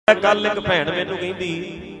कल एक भैन मैनू कहंदी,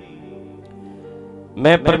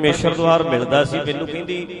 मैं परमेश्वर द्वार मिलदा सी, मैनू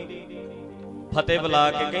कहंदी फतेह बुला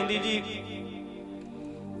के कहंदी जी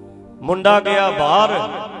मुंडा गया बाहर,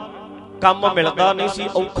 काम मिलता नहीं सी,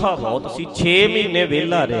 औखा बहुत सी, 6 महीने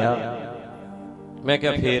वेला रहा। मैं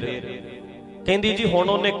क्या फिर? कहंदी जी हुण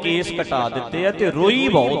उहने केस कटा दिते आ ते रोई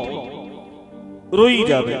बहुत, रोई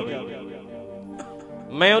जावे।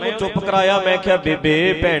 मैं उहनूं चुप कराया, मैं क्या बेबे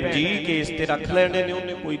भैन जी केस ते रख लैणे ने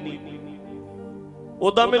उहने, कोई नहीं।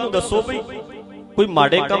 उदा मैनूं दसो बई कोई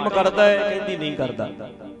माड़े काम करदा है? कहंदी नहीं करदा।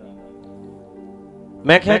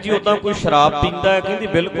 मैं क्या जी उदा कोई शराब पींदा है? कहंदी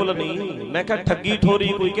बिल्कुल नहीं। मैं क्या ठगी ठोरी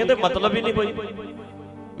कोई? कहंदे मतलब ही नहीं कोई।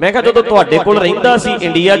 मैं क्या जदों तुहाडे कोल रहिंदा सी,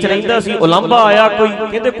 इंडिया च रहिंदा सी, उलांभा आया कोई?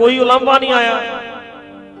 कहंदे कोई उलांभा नहीं आया।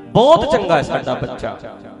 बहुत चंगा है साडा बच्चा।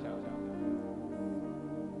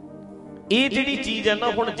 ਇਹ ਜਿਹੜੀ ਚੀਜ਼ ਹੈ ਨਾ,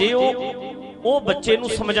 ਹੁਣ ਜੇ ਉਹ ਬੱਚੇ ਨੂੰ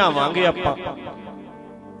ਸਮਝਾਵਾਂਗੇ ਆਪਾਂ,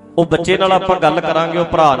 ਉਹ ਬੱਚੇ ਨਾਲ ਆਪਾਂ ਗੱਲ ਕਰਾਂਗੇ, ਉਹ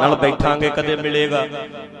ਭਰਾ ਨਾਲ ਬੈਠਾਂਗੇ, ਕਦੇ ਮਿਲੇਗਾ,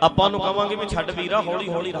 ਆਪਾਂ ਨੂੰ ਕਹਾਂਗੇ ਵੀ ਛੱਡ ਵੀਰਾ ਹੌਲੀ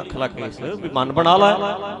ਹੌਲੀ ਰੱਖ ਲਾ ਕੇਸ, ਵੀ ਮਨ ਬਣਾ ਲਾ।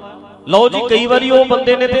 ਲਓ ਜੀ ਕਈ ਵਾਰੀ ਉਹ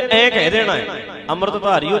ਬੰਦੇ ਨੇ ਤੇ ਐ ਕਹਿ ਦੇਣਾ ਹੈ,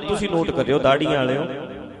 ਅੰਮ੍ਰਿਤਧਾਰੀਓ ਤੁਸੀਂ ਨੋਟ ਕਰਿਓ, ਦਾੜੀਆਂ ਵਾਲਿਓ,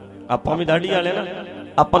 ਆਪਾਂ ਵੀ ਦਾੜੀ ਵਾਲੇ ਨਾ,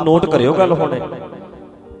 ਆਪਾਂ ਨੋਟ ਕਰਿਓ ਗੱਲ। ਹੁਣ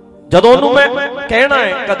ਜਦੋਂ ਉਹਨੂੰ ਮੈਂ ਕਹਿਣਾ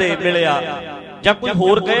ਹੈ ਕਦੇ ਮਿਲਿਆ, ਜਾਂ ਕੋਈ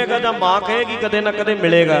ਹੋਰ ਕਹੇਗਾ, ਜਾਂ ਮਾਂ ਕਹੇਗੀ ਕਦੇ ਨਾ ਕਦੇ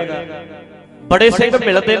ਮਿਲੇਗਾ, बड़े सिंह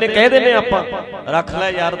मिलते ने, कहते ने आपां रख लै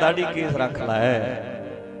यार दाढ़ी, केस रख लै,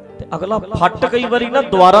 ते अगला फट कई बारी ना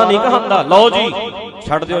दोबारा नहीं कहंदा, लो जी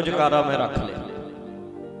छड़ दिओ जकारा मैं रख लिया।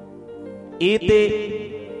 ये ते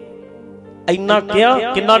इन्ना क्या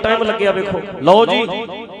कितना टाइम लग्या वेखो, लो जी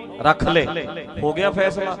रख ले, हो गया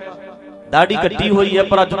फैसला। दाढ़ी कट्टी हुई है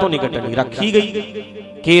पर अज तो नहीं कट्टनी, रखी गई,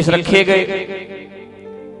 केस रखे गए।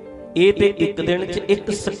 ये ते एक दिन च, एक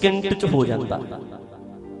सेकंड च हो जाता।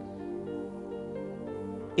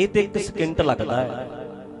 ਇਹ ਤੇ ਇੱਕ ਸਕਿੰਟ ਲੱਗਦਾ ਹੈ,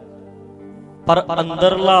 ਪਰ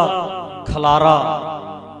ਅੰਦਰਲਾ ਖਲਾਰਾ,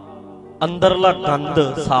 ਅੰਦਰਲਾ ਗੰਦ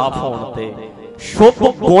ਸਾਫ਼ ਹੋਣ ਤੇ, ਸ਼ੁਭ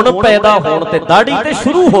ਗੁਣ ਪੈਦਾ ਹੋਣ ਤੇ ਦਾੜੀ ਤੇ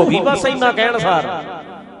ਸ਼ੁਰੂ ਹੋ ਗਈ। ਬਸ ਇੰਨਾ ਕਹਿਣ ਸਾਰ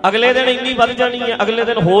ਅਗਲੇ ਦਿਨ ਇੰਨੀ ਵੱਧ ਜਾਣੀ ਹੈ, ਅਗਲੇ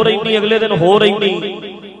ਦਿਨ ਹੋਰ ਇੰਨੀ, ਅਗਲੇ ਦਿਨ ਹੋਰ ਇੰਨੀ,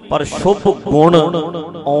 ਪਰ ਸ਼ੁਭ ਗੁਣ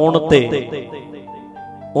ਆਉਣ ਤੇ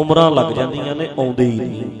ਉਮਰਾਂ ਲੱਗ ਜਾਂਦੀਆਂ ਨੇ, ਆਉਂਦੇ ਹੀ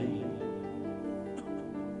ਨਹੀਂ।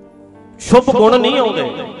 ਸ਼ੁਭ ਗੁਣ ਨਹੀਂ ਆਉਂਦੇ।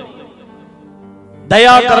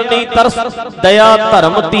 दया करनी, तरस, दया,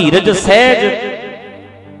 धर्म, धीरज, सहज,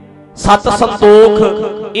 सत, संतोख,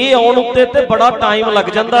 ये आने उत्ते ते बड़ा टाइम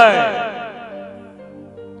लग जाता है।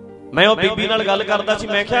 मैं वो बीबी नाल गल करदा सी,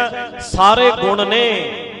 मैं क्या सारे गुण ने,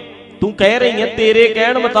 तू कह रही है तेरे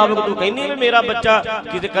कहण मुताबिक, तू कहनी है मेरा बच्चा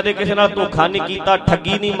किते कदे किसी नाल धोखा नहीं कीता,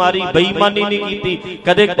 ठगी नहीं मारी, बेईमानी नहीं कीती,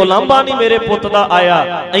 कदे उलांभा नहीं मेरे पुत दा आया,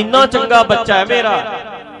 इन्ना चंगा बच्चा है मेरा,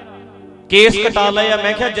 केस कटा लिया।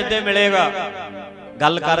 मैं क्या जिद्दे मिलेगा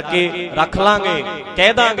गल करके रख लांगे, कह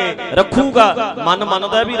दांगे, रखूगा, मन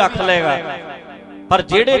मनदा भी रख लेगा। पर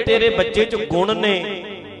जेड़े तेरे बच्चे च गुण ने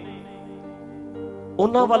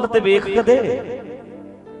उन्हां वल ते वेख कदे,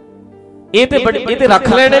 ये ते रख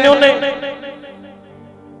लेने ने उन्हें।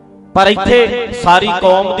 पर इत्थे सारी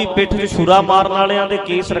कौम दी पिठ च छुरा मारन वालियां दे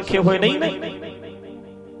केस रखे हुए नहीं ने।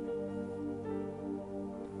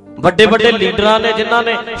 ਵੱਡੇ ਵੱਡੇ ਲੀਡਰਾਂ ਨੇ ਜਿਨ੍ਹਾਂ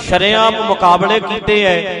ਨੇ ਸ਼ਰੇਆਮ ਮੁਕਾਬਲੇ ਕੀਤੇ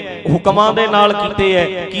ਹੈ, ਹੁਕਮਾਂ ਦੇ ਨਾਲ ਕੀਤੇ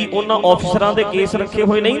ਹੈ, ਕੀ ਉਹਨਾਂ ਆਫਿਸਰਾਂ ਦੇ ਕੇਸ ਰੱਖੇ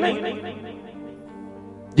ਹੋਏ ਨਹੀਂ ਨੇ?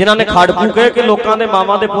 ਜਿਨ੍ਹਾਂ ਨੇ ਖਾੜਕੂ ਕਹਿ ਕੇ ਲੋਕਾਂ ਦੇ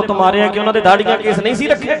ਮਾਵਾਂ ਦੇ ਪੁੱਤ ਮਾਰਿਆ, ਕਿ ਉਹਨਾਂ ਦੇ ਦਾੜੀਆਂ ਕੇਸ ਨਹੀਂ ਸੀ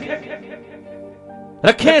ਰੱਖੇ?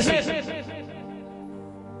 ਰੱਖੇ ਸੀ।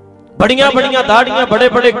 ਬੜੀਆਂ ਬੜੀਆਂ ਦਾੜੀਆਂ, ਬੜੇ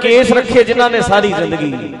ਬੜੇ ਕੇਸ ਰੱਖੇ ਜਿਨ੍ਹਾਂ ਨੇ ਸਾਰੀ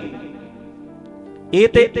ਜ਼ਿੰਦਗੀ। ਇਹ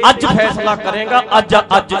ਤੇ ਅੱਜ ਫੈਸਲਾ ਕਰੇਗਾ,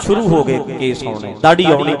 ਅੱਜ ਸ਼ੁਰੂ ਹੋ ਗਏ ਕੇਸ ਆਉਣੇ, ਦਾੜੀ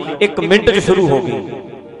ਆਉਣੀ 1 ਮਿੰਟ 'ਚ ਸ਼ੁਰੂ ਹੋ ਗਈ।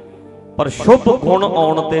 पर शुभ गुण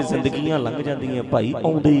आने ते जिंदगियां लंघ जांदियां भाई,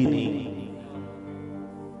 आउंदे ही नहीं।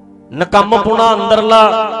 नकम्मपुणा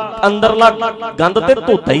अंदरला गंद ते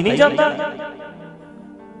धोता ही नहीं जाता,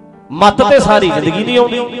 मत ते सारी जिंदगी नहीं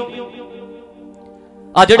आउंदी।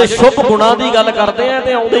 आ जिहड़े शुभ गुणां दी गल करदे आ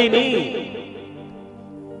ते आउंदे ही नहीं।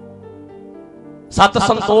 सत,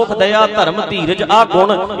 संतोख, दया, धर्म, धीरज, आ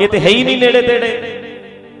गुण ये ते है ही नहीं नेड़े तेड़े।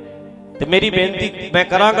 ते मेरी बेनती मैं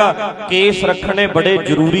करांगा, केस रखने बड़े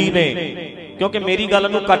जरूरी ने, क्योंकि मेरी गल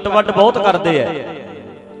नूं कट वट बहुत करते हैं।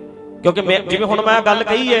 क्योंकि जिवें हुण मैं गल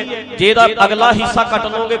कही है, जे दा अगला हिस्सा कट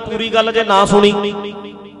लोगे, पूरी गल जे ना सुनी,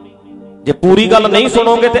 जे पूरी गल नहीं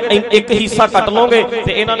सुनोगे तो एक हिस्सा कट लोगे,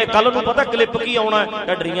 तो इन्हां ने कल नूं पता क्लिप की आउणा,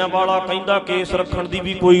 ढड्डरियां वाला कहंदा केस रखण दी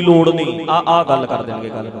भी कोई लोड़ नहीं, आ गल कर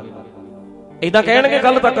देणगे। गल इदां कहणगे,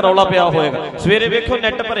 कल तक रौला पिया होएगा, सवेरे वेखो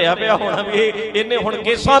नैट भरिया पिया होना भी इन्हें हुण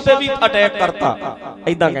केसां ते भी अटैक करता,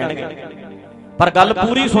 इदां कहणगे। पर गल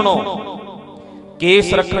पूरी सुनो,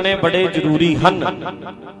 केस रखने बड़े जरूरी हन,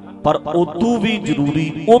 पर उदू भी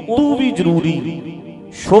जरूरी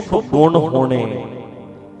शुभ गुण होने,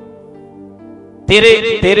 तेरे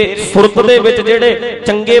तेरे सुरत दे विच जेड़े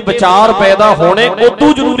चंगे विचार पैदा होने उदू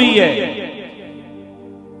जरूरी है,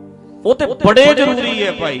 वो ते बड़े जरूरी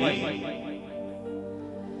है भाई।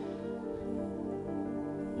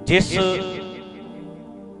 जिस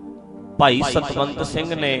भाई सतवंत सिंह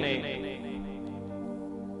ने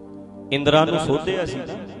इंदिरा नूं सोधिया सी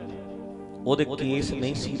ना, ओहदे केस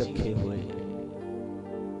नहीं सी रखे हुए,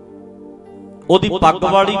 ओहदी पग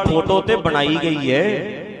वाली फोटो ते बनाई गई है,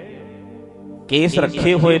 केस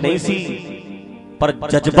रखे हुए नहीं सी, पर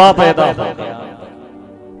जज्बा पैदा हो गया।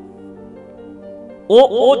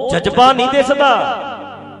 ओ जज्बा नहीं दिसदा।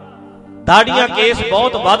 दाड़ियां केस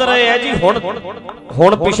बहुत वध रहे हैं जी,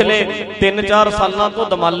 हुण पिछले 3-4 सालों तो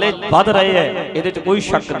दमाले वध रहे हैं, इहदे च कोई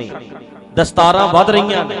शक नहीं। दस्तारां वध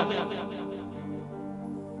रहीआं ने,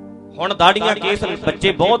 हुण दाड़ियां केस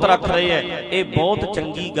बच्चे बहुत रख रहे हैं, ये बहुत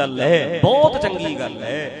चंगी गल है, बहुत चंगी गल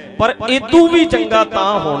है। पर इदू भी चंगा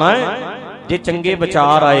तां होना है जे चंगे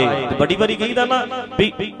विचार आए। बड़ी बारी कहीदा ना भी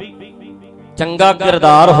चंगा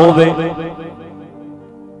किरदार होवे,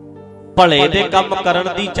 भले दे काम करन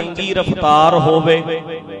दी चंगी रफ्तार होवे,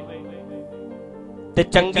 ते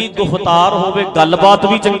चंगी गुफ्तार होवे, गलबात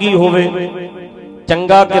भी चंगी होवे।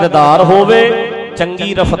 चंगा किरदार होवे,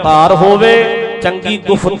 चंगी रफ्तार होवे, चंगी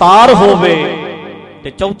गुफ्तार होवे, ते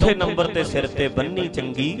चौथे नंबर ते सिर ते बन्नी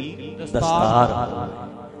चंगी दस्तार।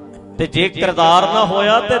 ते जे किरदार ना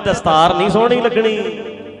होया ते दस्तार नहीं सोहनी लगनी।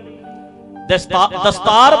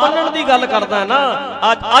 दस्तार बन्नण दी गल करदा है ना,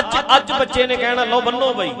 अज अज बच्चे ने कहना लो बन्नो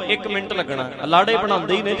बई 1 मिनट लगना। लाड़े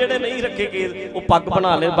बनांदे ही ने जेड़े नहीं रखे केस, वो पग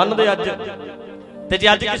बना ले बन दे अज। ते जे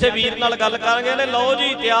अज किसी वीर नाल गल करांगे ने लो जी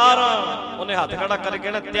तैयार हां, उन्हें हाथ खड़ा करके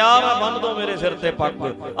कहना तैयार हां, बन दो मेरे सिर ते पग,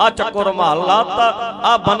 आ चक्को रुमाल लाता,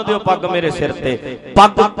 आ बन दिओ पग मेरे सिर ते।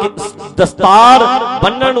 पग दस्तार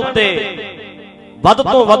बन्नण उत्ते वध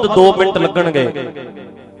तो वध 2 मिनट लगणगे,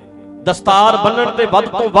 दस्तार बन्नण ते वध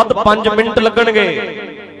तो वध 5 मिनट लगणगे,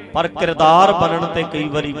 पर किरदार बनण ते कई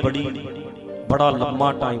बारी बड़ा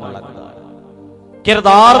लंबा टाइम लगदा है।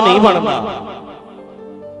 किरदार नहीं बनदा,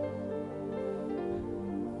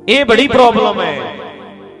 ये बड़ी प्रॉब्लम है।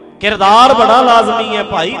 किरदार बड़ा लाजमी है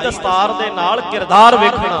भाई, दस्तार दे नाल किरदार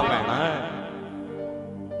वेखना पैना है।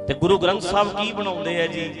 ते गुरु ग्रंथ साहब की बनाउंदे है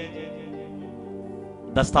जी,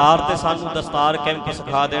 दस्तार ते सानू दस्तार कैंप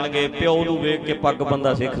सिखा देणगे। प्यो नूं वेख के पग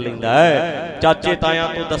बंदा सिख लैंदा है, चाचे ताया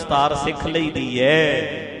तो दस्तार सिख लईदी है,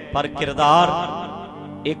 पर किरदार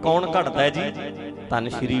ये कौन घड़दा है जी? धन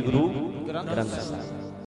श्री गुरु ग्रंथ साहब।